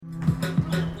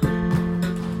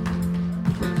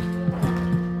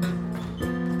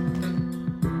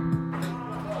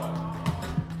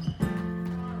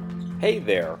Hey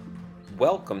there.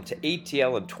 Welcome to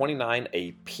ATL and 29,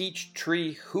 a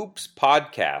Peachtree Hoops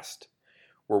podcast,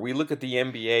 where we look at the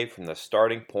NBA from the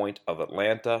starting point of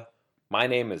Atlanta. My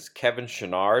name is Kevin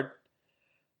Chouinard.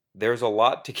 There's a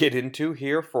lot to get into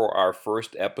here for our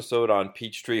first episode on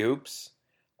Peachtree Hoops.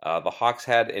 The Hawks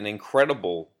had an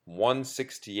incredible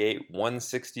 168-161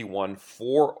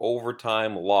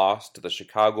 4-overtime loss to the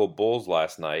Chicago Bulls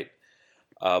last night.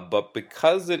 But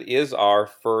because it is our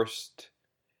first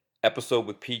episode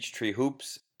with Peachtree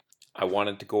Hoops, I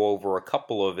wanted to go over a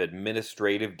couple of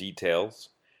administrative details.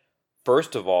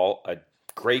 First of all, a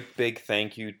great big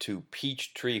thank you to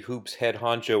Peachtree Hoops head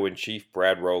honcho in chief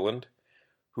Brad Rowland,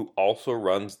 who also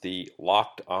runs the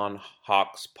Locked On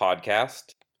Hawks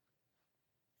podcast.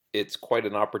 It's quite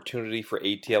an opportunity for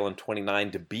ATL and 29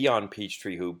 to be on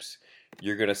Peachtree Hoops.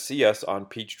 You're going to see us on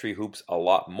Peachtree Hoops a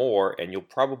lot more, and you'll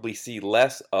probably see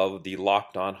less of the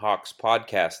Locked On Hawks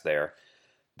podcast there.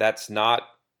 That's not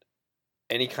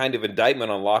any kind of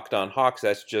indictment on Locked On Hawks.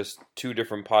 That's just two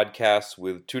different podcasts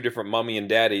with two different mommy and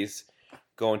daddies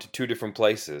going to two different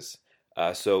places.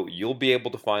 So you'll be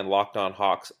able to find Locked On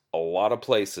Hawks a lot of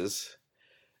places.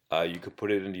 You could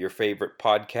put it into your favorite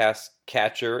podcast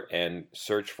catcher and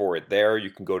search for it there.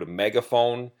 You can go to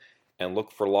Megaphone and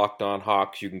look for Locked On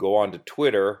Hawks. You can go on to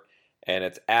Twitter, and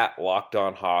it's at Locked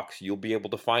On Hawks. You'll be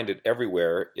able to find it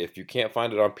everywhere. If you can't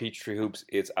find it on Peachtree Hoops,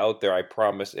 it's out there, I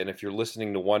promise. And if you're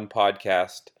listening to one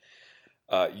podcast,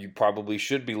 you probably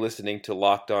should be listening to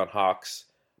Locked On Hawks.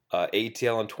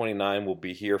 ATL and 29 will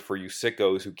be here for you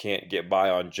sickos who can't get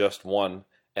by on just one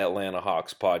Atlanta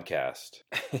Hawks podcast.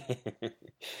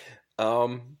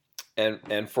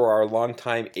 And for our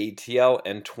longtime ATL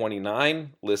and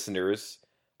 29 listeners,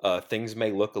 things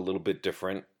may look a little bit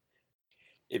different.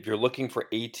 If you're looking for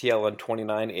ATL and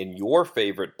 29 in your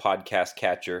favorite podcast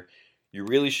catcher, you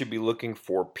really should be looking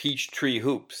for Peachtree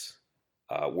Hoops.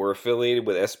 We're affiliated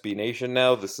with SB Nation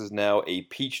now. This is now a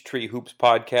Peachtree Hoops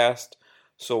podcast.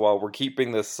 So while we're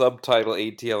keeping the subtitle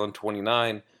ATL and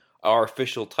 29, our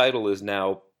official title is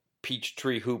now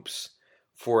Peachtree Hoops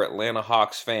for Atlanta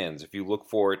Hawks fans. If you look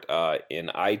for it in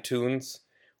iTunes,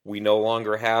 we no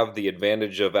longer have the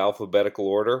advantage of alphabetical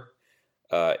order.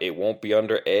 It won't be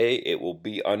under A, it will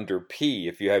be under P.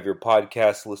 If you have your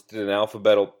podcast listed in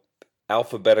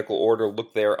alphabetical order,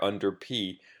 look there under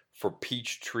P for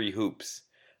Peachtree Hoops.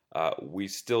 We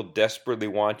still desperately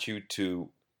want you to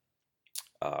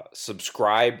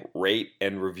subscribe, rate,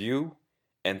 and review.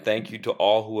 And thank you to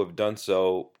all who have done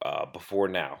so before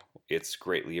now. It's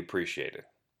greatly appreciated.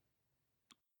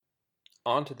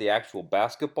 On to the actual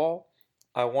basketball.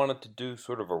 I wanted to do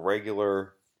sort of a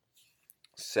regular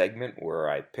segment where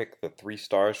I pick the 3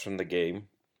 stars from the game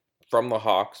from the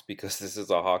Hawks, because this is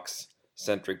a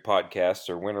Hawks-centric podcast,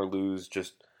 so win or lose,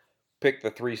 just pick the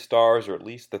 3 stars, or at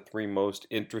least the 3 most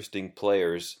interesting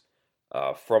players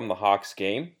from the Hawks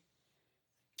game.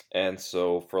 And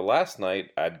so for last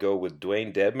night, I'd go with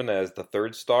Dewayne Dedmon as the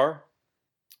 3rd star.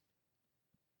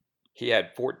 He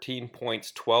had 14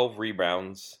 points, 12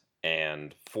 rebounds,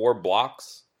 and 4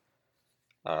 blocks.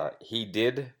 He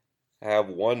did have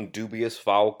one dubious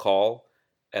foul call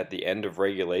at the end of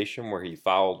regulation where he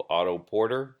fouled Otto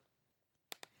Porter.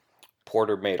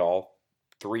 Porter made all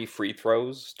 3 free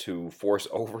throws to force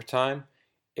overtime.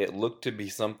 It looked to be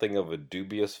something of a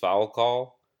dubious foul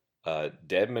call.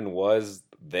 Dedmon was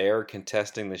there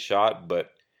contesting the shot,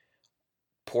 but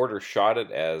Porter shot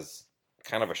it as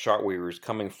kind of a shot where he was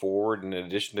coming forward. And in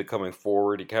addition to coming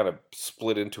forward, he kind of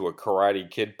split into a Karate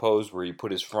Kid pose where he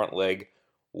put his front leg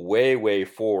way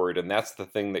forward, and that's the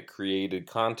thing that created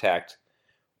contact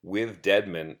with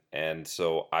Dedmon. And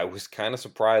so I was kind of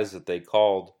surprised that they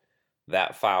called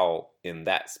that foul in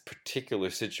that particular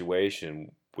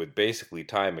situation with basically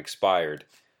time expired.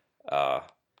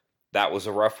 That was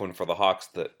a rough one for the Hawks.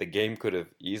 The game could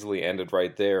have easily ended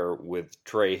right there with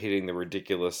Trey hitting the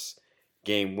ridiculous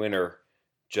game winner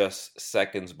just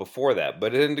seconds before that.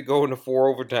 But it ended up going to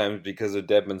 4 overtimes because of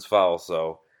Dedmon's foul.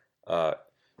 So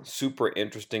super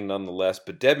interesting nonetheless.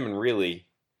 But Dedmon really,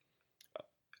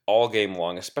 all game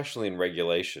long, especially in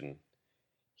regulation,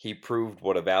 he proved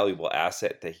what a valuable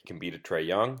asset that he can be to Trae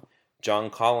Young.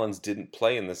 John Collins didn't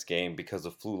play in this game because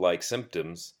of flu-like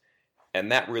symptoms.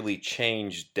 And that really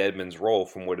changed Dedmon's role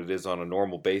from what it is on a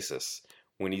normal basis.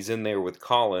 When he's in there with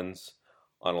Collins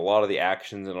on a lot of the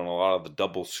actions and on a lot of the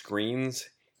double screens,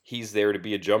 he's there to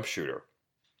be a jump shooter.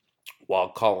 While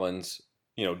Collins,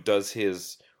 does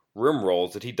his rim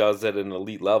rolls, that he does at an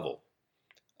elite level.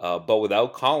 But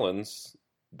without Collins,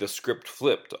 the script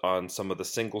flipped on some of the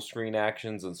single screen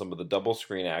actions and some of the double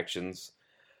screen actions.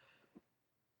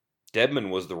 Dedmon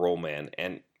was the role man,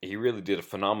 and he really did a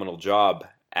phenomenal job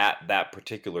at that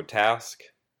particular task.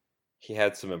 He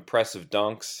had some impressive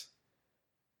dunks.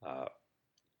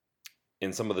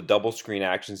 In some of the double screen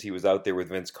actions, he was out there with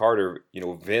Vince Carter.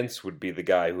 Vince would be the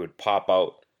guy who would pop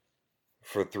out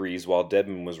for threes while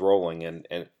Dedmon was rolling, and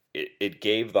it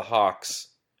gave the Hawks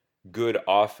good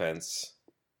offense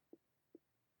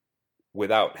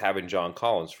without having John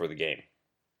Collins for the game.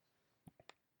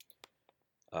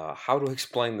 How to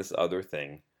explain this other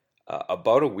thing?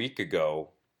 About a week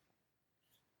ago,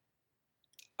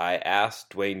 I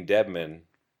asked Dewayne Dedmon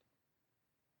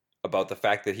about the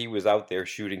fact that he was out there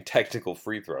shooting technical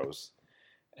free throws.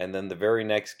 And then the very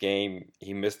next game,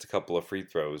 he missed a couple of free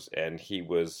throws, and he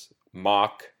was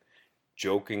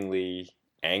jokingly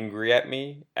angry at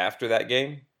me after that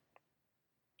game.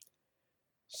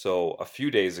 So a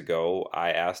few days ago,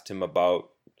 I asked him about,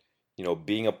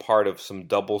 being a part of some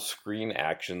double screen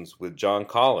actions with John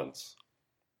Collins.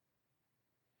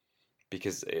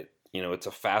 Because it's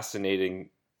a fascinating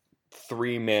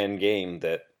three-man game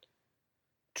that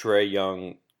Trae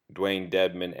Young, Dewayne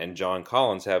Dedmon, and John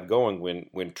Collins have going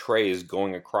when Trae is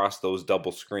going across those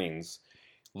double screens,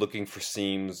 looking for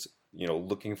seams,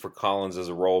 looking for Collins as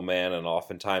a roll man, and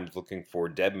oftentimes looking for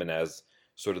Dedmon as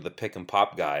sort of the pick and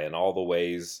pop guy, and all the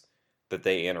ways that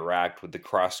they interact with the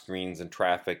cross screens and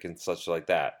traffic and such like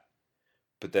that.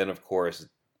 But then, of course,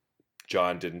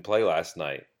 John didn't play last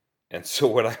night. And so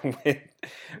when I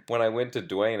went to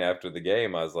Dewayne after the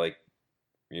game, I was like,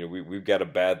 we've got a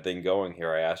bad thing going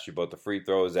here. I asked you about the free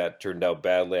throws. That turned out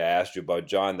badly. I asked you about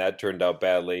John. That turned out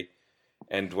badly.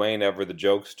 And Dewayne, ever the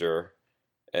jokester,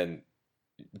 and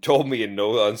told me in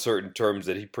no uncertain terms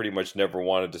that he pretty much never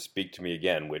wanted to speak to me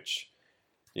again, which,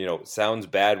 sounds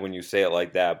bad when you say it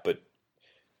like that, but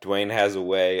Dewayne has a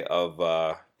way of,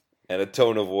 and a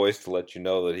tone of voice to let you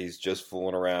know that he's just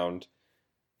fooling around.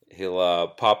 He'll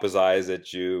pop his eyes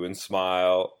at you and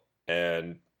smile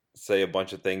and say a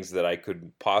bunch of things that I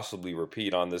could possibly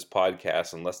repeat on this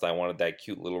podcast unless I wanted that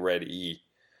cute little red E.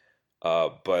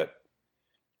 But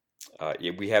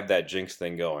we have that jinx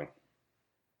thing going.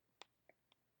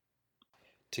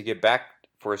 To get back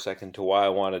for a second to why I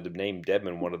wanted to name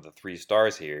Dedmon one of the 3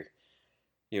 stars here,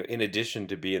 in addition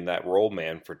to being that role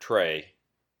man for Trae,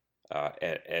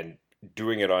 and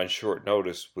doing it on short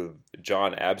notice with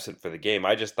John absent for the game,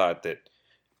 I just thought that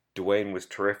Dewayne was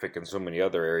terrific in so many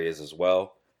other areas as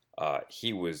well.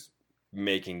 He was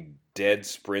making dead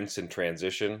sprints in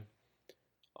transition.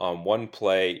 On one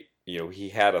play, he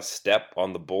had a step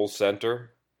on the Bulls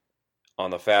center on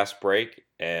the fast break,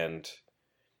 and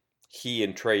he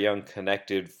and Trae Young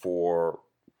connected for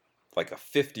like a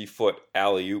 50-foot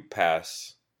alley-oop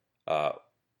pass,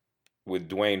 with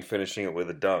Dewayne finishing it with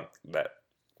a dunk that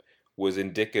was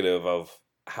indicative of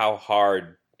how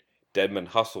hard Dedmon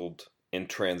hustled in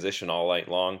transition all night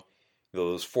long.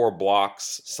 Those 4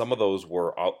 blocks, some of those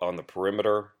were out on the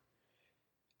perimeter.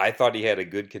 I thought he had a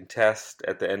good contest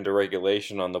at the end of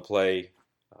regulation on the play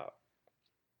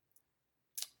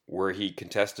where he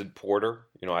contested Porter.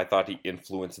 I thought he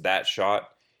influenced that shot.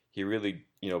 He really,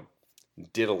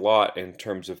 did a lot in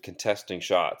terms of contesting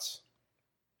shots.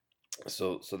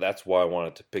 So that's why I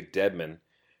wanted to pick Dedmon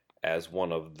as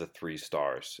one of the 3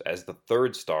 stars, as the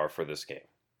 3rd star for this game.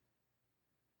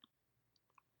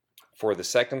 For the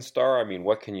 2nd star,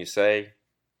 what can you say?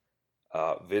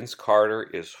 Vince Carter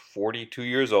is 42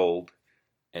 years old,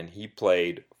 and he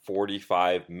played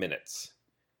 45 minutes.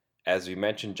 As we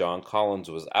mentioned, John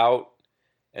Collins was out,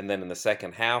 and then in the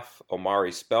second half,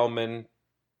 Omari Spellman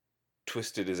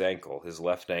twisted his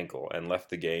left ankle, and left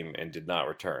the game and did not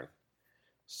return.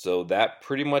 So that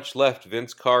pretty much left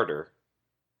Vince Carter,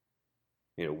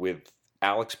 with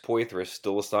Alex Poythress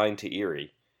still assigned to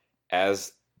Erie,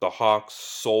 as the Hawks'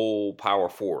 sole power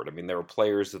forward. There were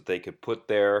players that they could put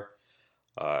there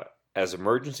as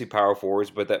emergency power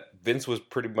forwards, but that Vince was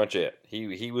pretty much it.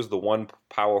 He was the one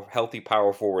healthy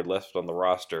power forward left on the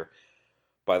roster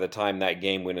by the time that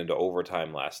game went into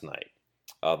overtime last night.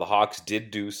 The Hawks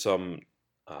did do some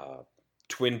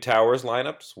Twin Towers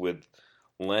lineups with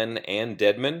Len and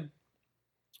Dedmon,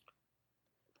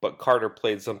 but Carter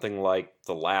played something like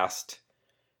the last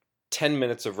 10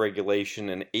 minutes of regulation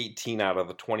and 18 out of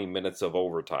the 20 minutes of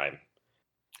overtime.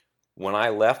 When I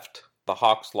left the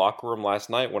Hawks locker room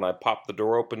last night, when I popped the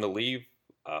door open to leave,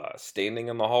 standing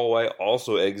in the hallway,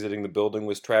 also exiting the building,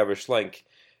 was Travis Schlenk.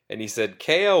 And he said,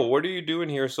 "KL, what are you doing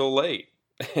here so late?"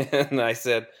 And I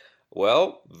said,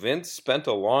 "Well, Vince spent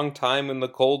a long time in the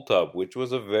cold tub, which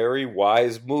was a very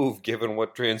wise move given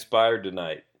what transpired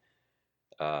tonight."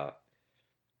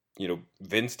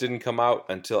 Vince didn't come out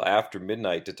until after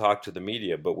midnight to talk to the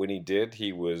media, but when he did,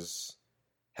 he was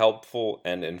helpful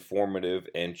and informative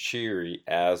and cheery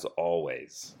as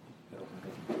always.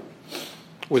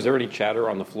 Was there any chatter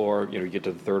on the floor? You get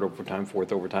to the third overtime,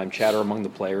 fourth overtime, chatter among the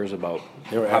players about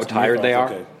how tired they are?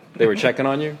 Okay. They were checking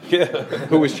on you? Yeah.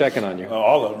 Who was checking on you?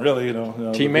 All of them, really.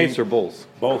 Teammates LaVine, or Bulls?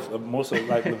 Both. Most of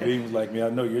like LaVine was like me. I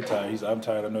know you're tired. I'm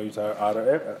tired. I know you're tired.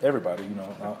 Otto, everybody.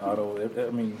 Otto.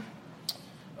 I mean,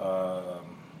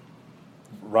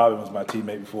 Robin was my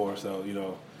teammate before, so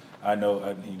I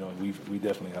know. We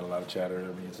definitely had a lot of chatter. I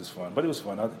mean, it's just fun, but it was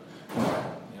fun. Like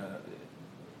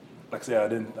I said, I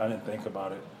didn't think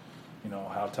about it.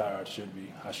 How tired I should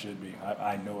be.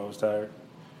 I know I was tired.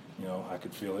 I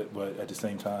could feel it, but at the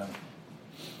same time,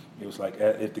 it was like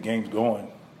if the game's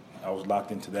going, I was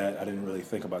locked into that. I didn't really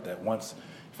think about that. Once,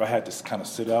 if I had to kind of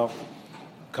sit out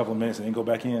a couple of minutes and then go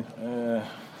back in,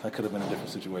 that could have been a different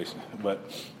situation. But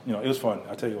it was fun.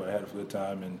 I tell you what, I had a good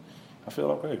time, and I feel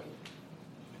okay.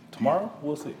 Tomorrow,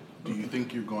 we'll see. Do you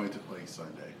think you're going to play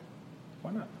Sunday?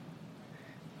 Why not?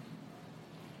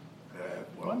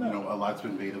 Well, a lot's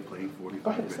been made of playing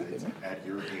 45 minutes at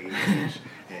your age,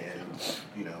 and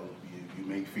you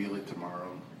may feel it tomorrow.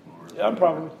 Yeah, I'm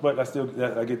probably, but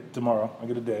I get tomorrow. I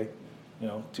get a day.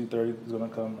 2:30 is going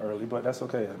to come early, but that's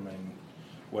okay. I mean,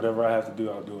 whatever I have to do,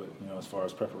 I'll do it. As far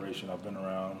as preparation, I've been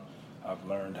around. I've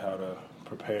learned how to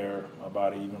prepare my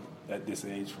body even at this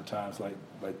age for times like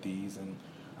these, and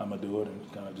I'm gonna do it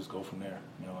and kind of just go from there.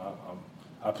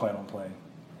 I plan on playing,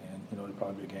 and it'll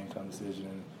probably be a game time decision.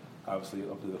 And obviously,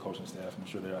 up to the coaching staff, I'm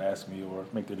sure they'll ask me or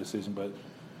make their decision. But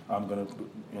I'm gonna,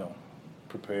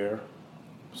 prepare,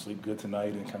 sleep good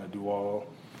tonight, and kind of do all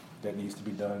that needs to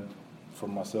be done for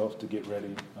myself to get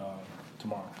ready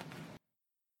tomorrow.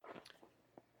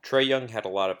 Trae Young had a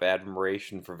lot of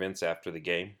admiration for Vince after the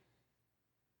game.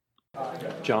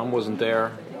 John wasn't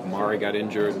there. Amari got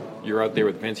injured. You're out there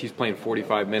with Vince. He's playing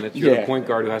 45 minutes. You're the point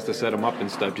guard who has to set him up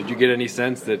and stuff. Did you get any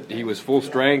sense that he was full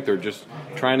strength or just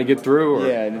trying to get through? Or?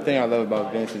 Yeah, the thing I love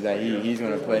about Vince is that he's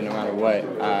going to play no matter what.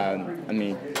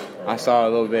 I saw a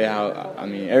little bit how,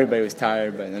 everybody was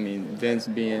tired, but, Vince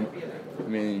being,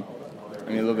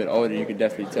 a little bit older, you could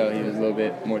definitely tell he was a little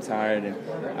bit more tired,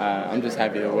 and I'm just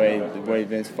happy the way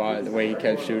Vince fought, the way he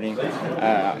kept shooting.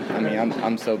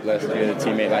 I'm so blessed to be with a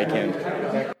teammate like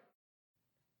him.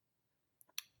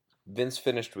 Vince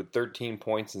finished with 13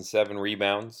 points and 7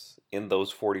 rebounds in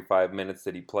those 45 minutes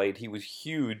that he played. He was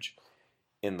huge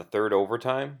in the third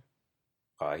overtime.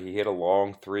 He hit a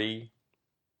long three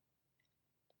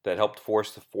that helped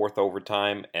force the fourth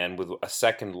overtime, and with a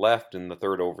second left in the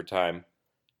third overtime,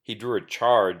 he drew a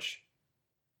charge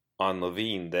on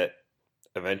LaVine that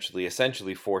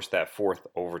essentially forced that fourth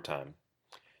overtime.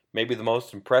 Maybe the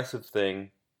most impressive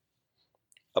thing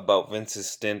about Vince's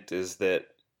stint is that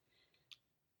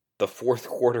the fourth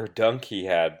quarter dunk he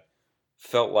had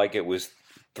felt like it was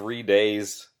 3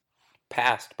 days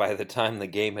past by the time the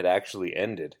game had actually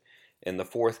ended. In the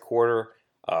fourth quarter,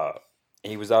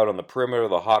 he was out on the perimeter.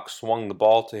 The Hawks swung the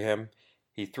ball to him.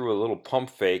 He threw a little pump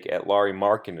fake at Lauri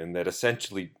Markkanen that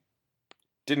essentially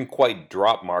didn't quite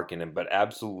drop Markkanen, but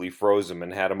absolutely froze him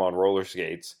and had him on roller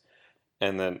skates.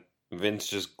 And then Vince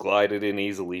just glided in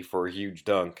easily for a huge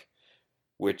dunk,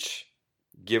 which,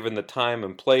 given the time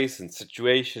and place and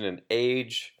situation and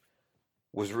age,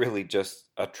 was really just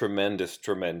a tremendous,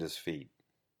 tremendous feat.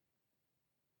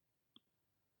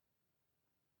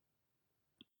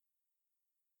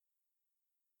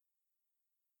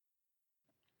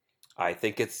 I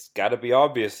think it's got to be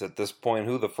obvious at this point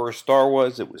who the first star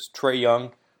was. It was Trae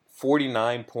Young,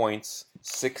 49 points,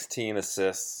 16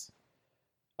 assists.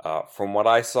 From what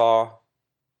I saw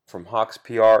from Hawks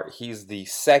PR, he's the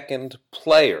second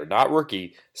player, not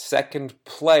rookie, second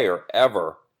player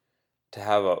ever to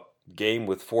have a game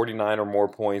with 49 or more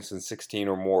points and 16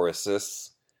 or more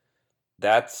assists.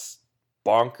 That's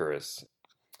bonkers.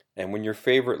 And when your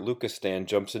favorite Lucas stan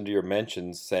jumps into your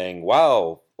mentions saying,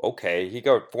 wow, okay, he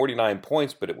got 49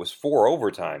 points, but it was 4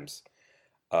 overtimes.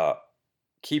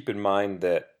 Keep in mind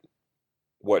that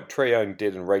what Trae Young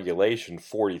did in regulation,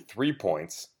 43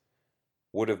 points,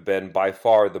 would have been by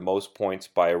far the most points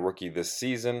by a rookie this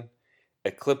season,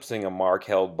 eclipsing a mark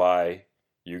held by,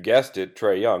 you guessed it,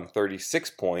 Trae Young,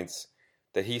 36 points,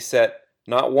 that he set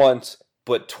not once,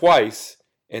 but twice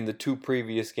in the 2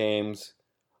 previous games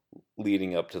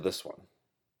leading up to this one.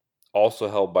 Also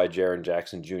held by Jaren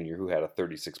Jackson Jr., who had a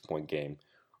 36-point game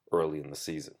early in the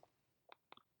season.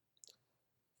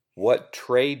 What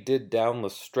Trae did down the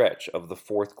stretch of the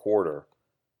fourth quarter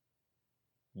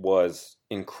was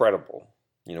incredible.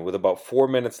 With about 4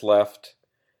 minutes left,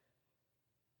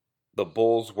 the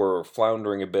Bulls were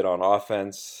floundering a bit on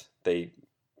offense. They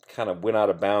kind of went out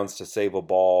of bounds to save a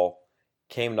ball,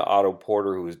 came to Otto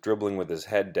Porter, who was dribbling with his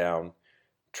head down.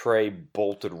 Trae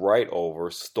bolted right over,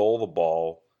 stole the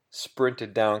ball,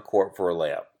 sprinted down court for a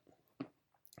layup.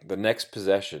 The next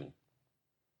possession,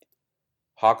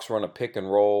 Hawks run a pick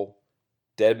and roll.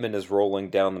 Dedmon is rolling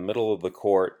down the middle of the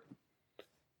court,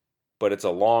 but it's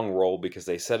a long roll because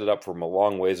they set it up from a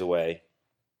long ways away.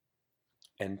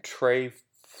 And Trae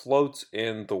floats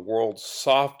in the world's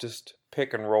softest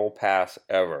pick and roll pass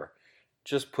ever.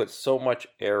 Just puts so much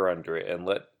air under it and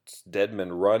lets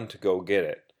Dedmon run to go get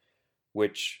it,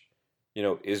 which,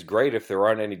 is great if there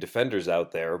aren't any defenders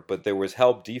out there, but there was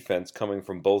help defense coming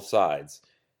from both sides.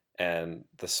 And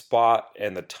the spot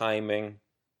and the timing,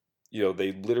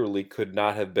 they literally could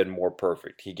not have been more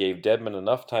perfect. He gave Dedmon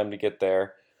enough time to get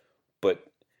there, but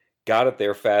got it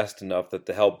there fast enough that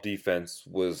the help defense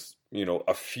was,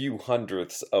 a few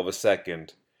hundredths of a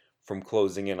second from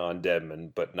closing in on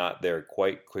Dedmon, but not there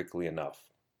quite quickly enough.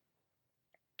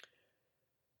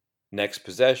 Next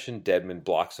possession, Dedmon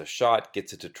blocks a shot,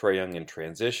 gets it to Trae Young in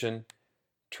transition.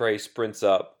 Trae sprints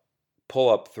up,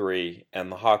 pull-up three,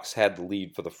 and the Hawks had the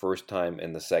lead for the first time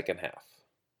in the second half.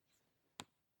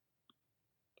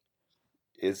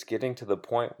 It's getting to the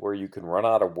point where you can run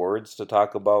out of words to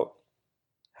talk about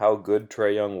how good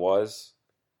Trae Young was.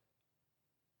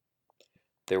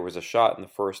 There was a shot in the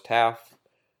first half,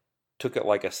 took it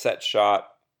like a set shot.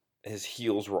 His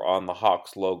heels were on the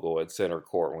Hawks logo at center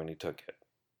court when he took it.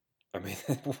 I mean,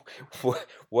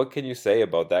 what can you say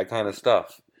about that kind of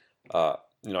stuff?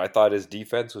 I thought his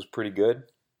defense was pretty good.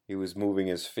 He was moving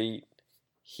his feet.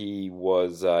 He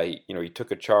was, he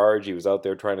took a charge. He was out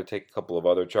there trying to take a couple of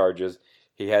other charges.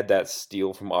 He had that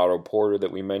steal from Otto Porter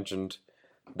that we mentioned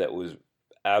that was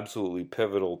absolutely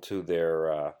pivotal to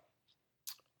their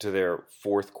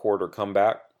fourth quarter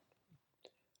comeback.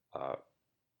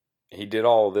 He did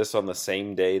all of this on the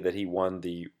same day that he won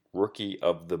the Rookie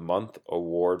of the Month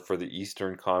award for the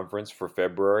Eastern Conference for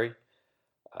February.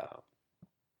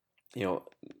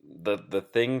 The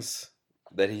things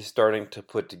that he's starting to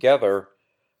put together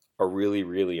are really,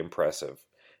 really impressive.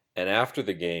 And after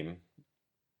the game,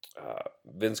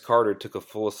 Vince Carter took a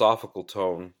philosophical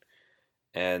tone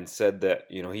and said that,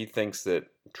 he thinks that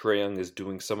Trae Young is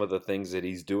doing some of the things that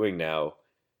he's doing now,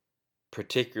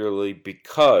 particularly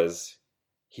because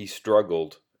he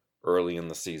struggled early in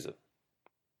the season.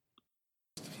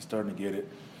 He's starting to get it.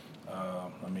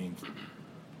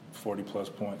 40-plus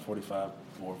points, 45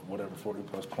 or whatever,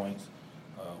 40-plus points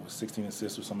with 16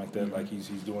 assists or something like that. Mm-hmm. Like he's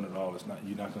doing it all. It's not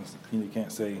you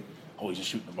can't say, oh, he's just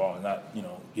shooting the ball and not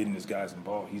getting his guys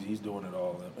involved. He's doing it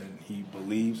all, and he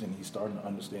believes, and he's starting to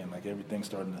understand. Like everything's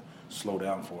starting to slow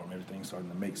down for him. Everything's starting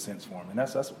to make sense for him, and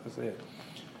that's what I said.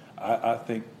 I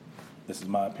think, this is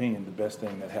my opinion, the best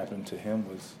thing that happened to him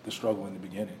was the struggle in the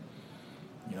beginning.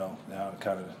 Now to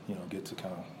kind of get to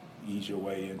kind of ease your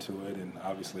way into it, and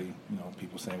obviously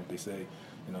people saying what they say,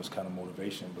 it's kind of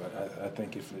motivation. But I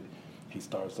think if he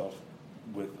starts off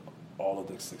with all of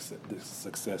this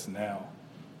success now,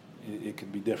 it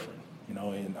could be different,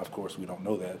 and of course we don't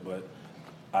know that, but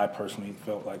I personally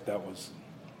felt like that was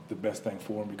the best thing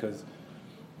for him because,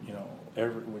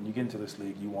 when you get into this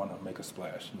league, you want to make a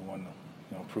splash. You want to,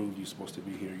 prove you're supposed to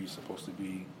be here. You're supposed to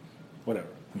be whatever,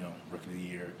 rookie of the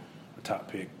year, a top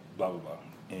pick, blah, blah,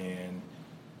 blah. And,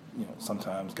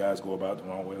 sometimes guys go about it the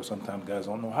wrong way, or sometimes guys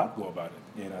don't know how to go about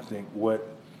it. And I think what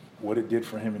it did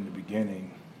for him in the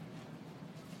beginning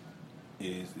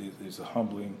is a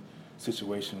humbling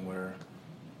situation where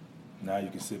now you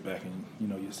can sit back and,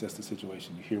 you assess the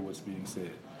situation. You hear what's being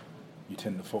said. You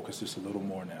tend to focus just a little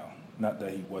more now. Not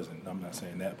that he wasn't, I'm not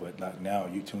saying that, but like now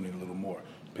you tune in a little more,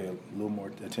 pay a little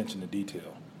more attention to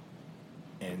detail.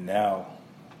 And now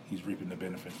he's reaping the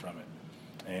benefit from it.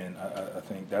 And I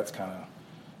think that's kind of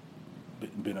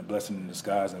been a blessing in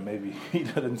disguise, and maybe he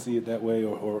doesn't see it that way,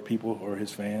 or people, or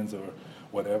his fans, or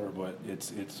whatever, but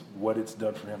it's what it's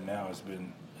done for him now has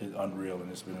been unreal,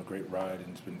 and it's been a great ride, and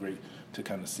it's been great to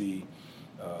kind of see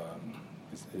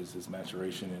his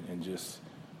maturation, and just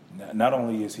not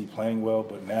only is he playing well,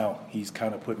 but now he's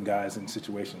kind of putting guys in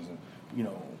situations and,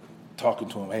 talking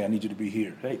to him, hey, I need you to be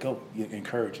here. Hey, go,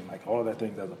 encouraging, like all of that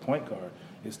things as a point guard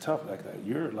is tough like that.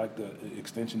 You're like the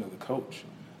extension of the coach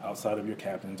outside of your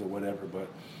captains or whatever, but,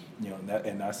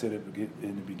 and I said it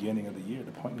in the beginning of the year,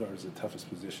 the point guard is the toughest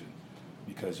position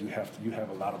because you have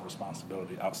a lot of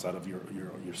responsibility outside of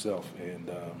yourself,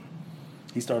 and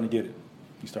he's starting to get it.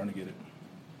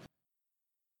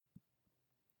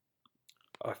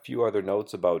 A few other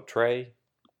notes about Trae.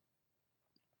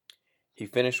 He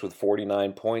finished with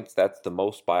 49 points. That's the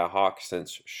most by a Hawk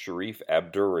since Sharif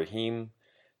Abdur-Rahim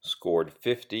scored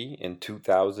 50 in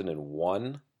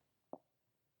 2001.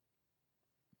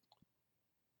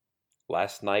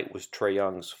 Last night was Trae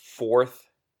Young's 4th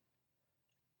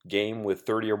game with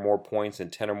 30 or more points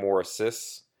and 10 or more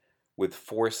assists. With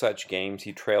 4 such games,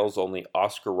 he trails only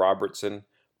Oscar Robertson,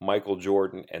 Michael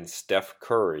Jordan, and Steph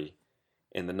Curry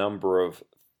in the number of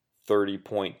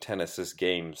 30-point, 10-assist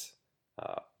games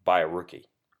by a rookie.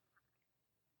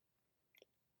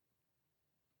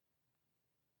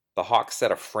 The Hawks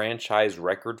set a franchise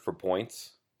record for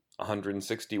points,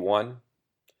 161,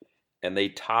 and they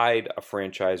tied a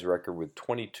franchise record with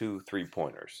 22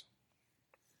 three-pointers.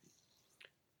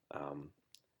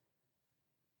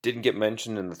 Didn't get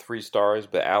mentioned in the 3 stars,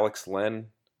 but Alex Len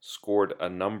scored a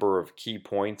number of key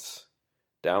points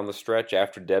down the stretch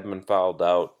after Dedmon fouled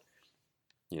out.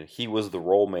 He was the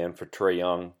roll man for Trae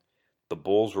Young. The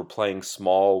Bulls were playing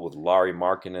small with Lauri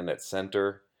Markkanen at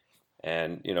center,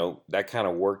 and that kind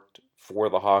of worked for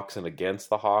the Hawks and against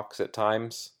the Hawks at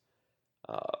times.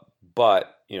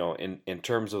 But in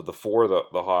terms of the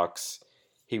Hawks,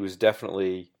 he was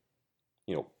definitely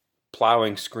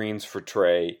plowing screens for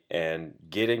Trae and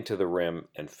getting to the rim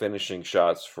and finishing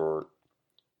shots for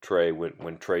Trae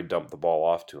when Trae dumped the ball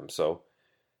off to him. So,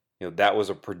 that was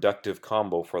a productive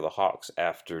combo for the Hawks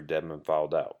after Dedmon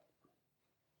fouled out.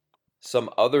 Some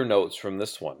other notes from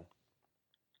this one.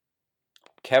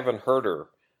 Kevin Huerter,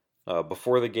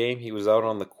 before the game, he was out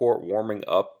on the court warming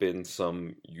up in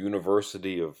some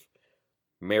University of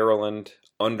Maryland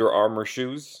Under Armour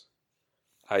shoes.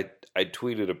 I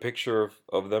tweeted a picture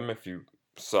of them, if you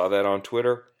saw that on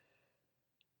Twitter.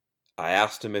 I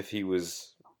asked him if he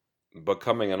was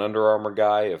becoming an Under Armour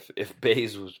guy, if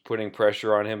Baze was putting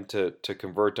pressure on him to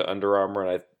convert to Under Armour,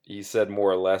 and he said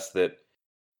more or less that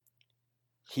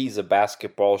he's a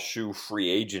basketball shoe free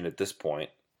agent at this point.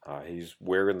 He's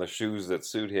wearing the shoes that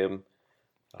suit him.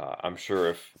 I'm sure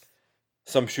if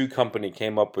some shoe company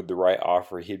came up with the right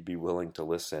offer, he'd be willing to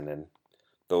listen, and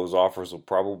those offers will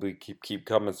probably keep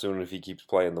coming soon if he keeps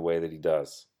playing the way that he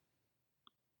does.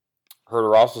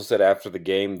 Huerter also said after the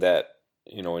game that,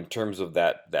 in terms of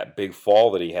that big fall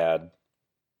that he had,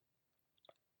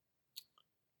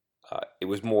 it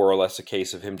was more or less a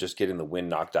case of him just getting the wind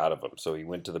knocked out of him. So he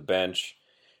went to the bench.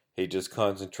 He just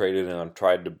concentrated on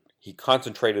trying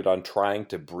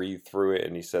to breathe through it,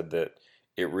 and he said that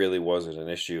it really wasn't an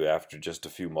issue after just a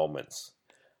few moments.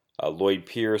 Lloyd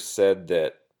Pierce said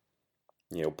that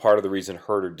part of the reason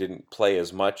Huerter didn't play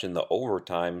as much in the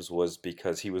overtimes was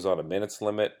because he was on a minutes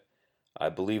limit. I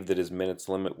believe that his minutes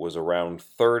limit was around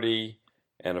 30,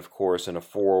 and of course in a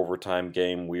 4 overtime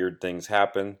game, weird things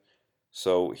happen.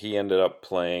 So he ended up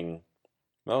playing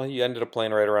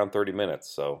right around 30 minutes.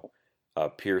 So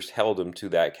Pierce held him to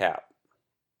that cap.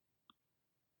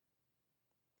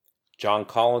 John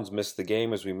Collins missed the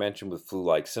game, as we mentioned, with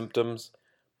flu-like symptoms.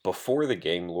 Before the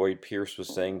game, Lloyd Pierce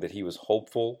was saying that he was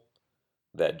hopeful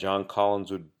that John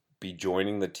Collins would be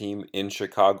joining the team in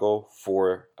Chicago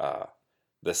for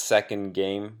the second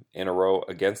game in a row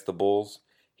against the Bulls.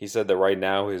 He said that right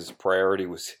now his priority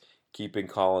was keeping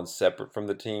Collins separate from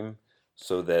the team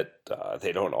so that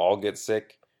they don't all get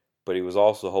sick. But he was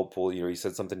also hopeful, he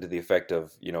said something to the effect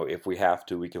of, if we have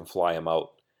to, we can fly him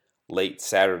out late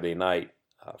Saturday night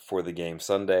for the game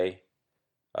Sunday.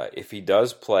 If he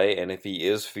does play and if he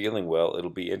is feeling well,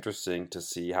 it'll be interesting to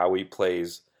see how he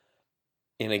plays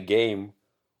in a game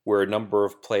where a number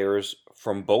of players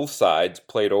from both sides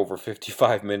played over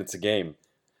 55 minutes a game.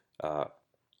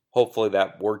 Hopefully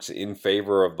that works in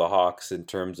favor of the Hawks in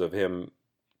terms of him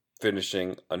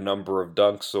finishing a number of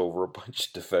dunks over a bunch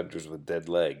of defenders with dead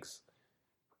legs.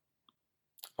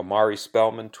 Omari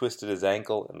Spellman twisted his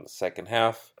ankle in the second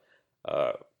half.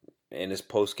 In his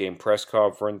post-game press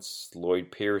conference,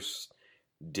 Lloyd Pierce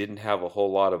didn't have a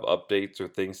whole lot of updates or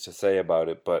things to say about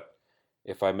it, but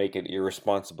if I make an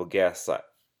irresponsible guess,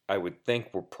 I would think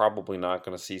we're probably not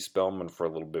going to see Spellman for a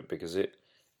little bit because it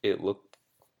looked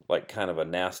like kind of a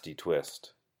nasty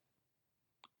twist.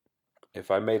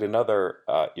 If I made another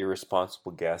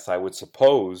irresponsible guess, I would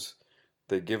suppose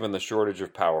that given the shortage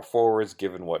of power forwards,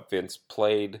 given what Vince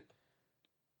played,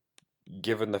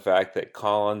 given the fact that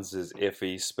Collins is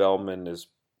iffy, Spellman is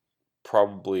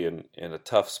probably in a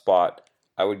tough spot,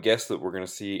 I would guess that we're going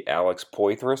to see Alex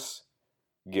Poitras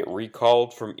get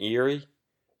recalled from Erie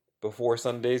before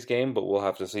Sunday's game, but we'll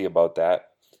have to see about that.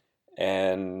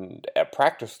 And at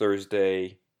practice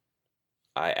Thursday,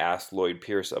 I asked Lloyd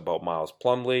Pierce about Miles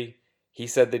Plumlee. He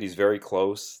said that he's very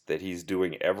close, that he's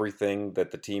doing everything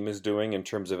that the team is doing in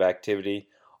terms of activity,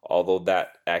 although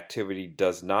that activity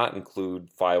does not include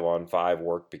 5-on-5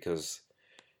 work because,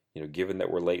 given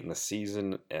that we're late in the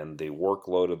season and the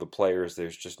workload of the players,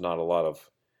 there's just not a lot of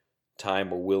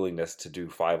time or willingness to do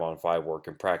 5-on-5 work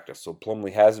in practice. So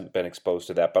Plumlee hasn't been exposed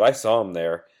to that, but I saw him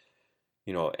there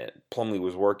Plumlee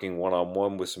was working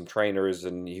one-on-one with some trainers,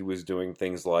 and he was doing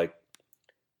things like,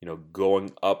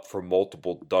 going up for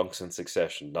multiple dunks in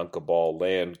succession, dunk a ball,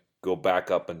 land, go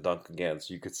back up and dunk again.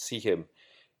 So you could see him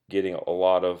getting a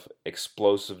lot of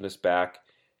explosiveness back.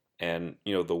 And,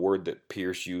 the word that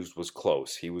Pierce used was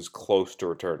close. He was close to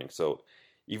returning. So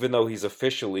even though he's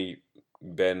officially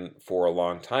been, for a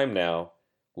long time now,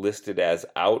 listed as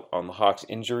out on the Hawks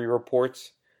injury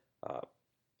reports,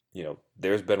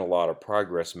 there's been a lot of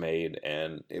progress made,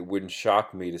 and it wouldn't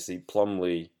shock me to see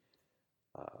Plumlee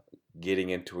getting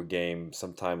into a game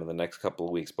sometime in the next couple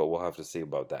of weeks, but we'll have to see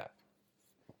about that.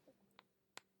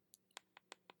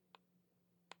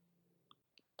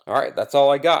 All right, that's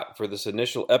all I got for this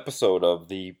initial episode of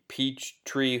the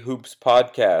Peachtree Hoops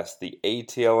podcast, the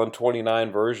ATL and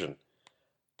 29 version.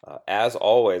 As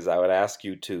always, I would ask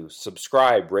you to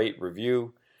subscribe, rate,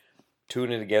 review.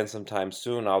 Tune in again sometime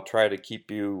soon. I'll try to keep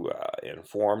you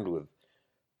informed with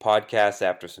podcasts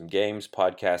after some games,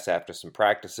 podcasts after some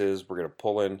practices. We're going to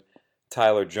pull in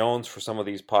Tyler Jones for some of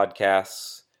these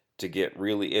podcasts to get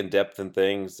really in-depth in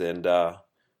things, and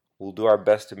we'll do our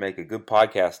best to make a good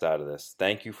podcast out of this.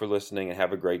 Thank you for listening, and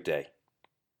have a great day.